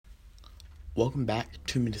Welcome back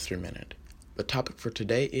to Ministry Minute. The topic for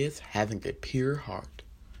today is having a pure heart.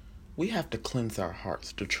 We have to cleanse our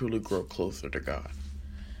hearts to truly grow closer to God.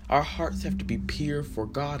 Our hearts have to be pure, for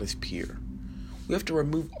God is pure. We have to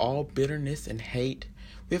remove all bitterness and hate.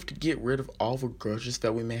 We have to get rid of all the grudges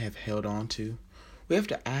that we may have held on to. We have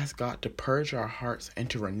to ask God to purge our hearts and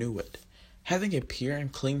to renew it. Having a pure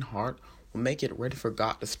and clean heart will make it ready for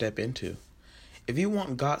God to step into. If you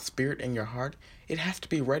want God's Spirit in your heart, it has to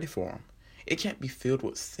be ready for Him. It can't be filled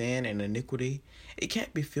with sin and iniquity. It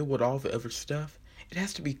can't be filled with all the other stuff. It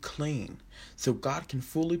has to be clean so God can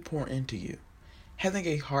fully pour into you. Having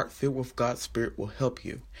a heart filled with God's Spirit will help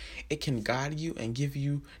you. It can guide you and give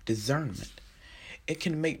you discernment. It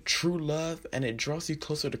can make true love, and it draws you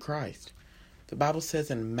closer to Christ. The Bible says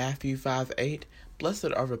in Matthew 5:8,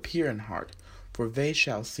 "Blessed are the pure in heart, for they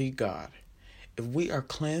shall see God." If we are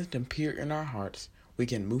cleansed and pure in our hearts, we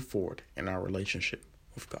can move forward in our relationship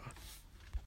with God.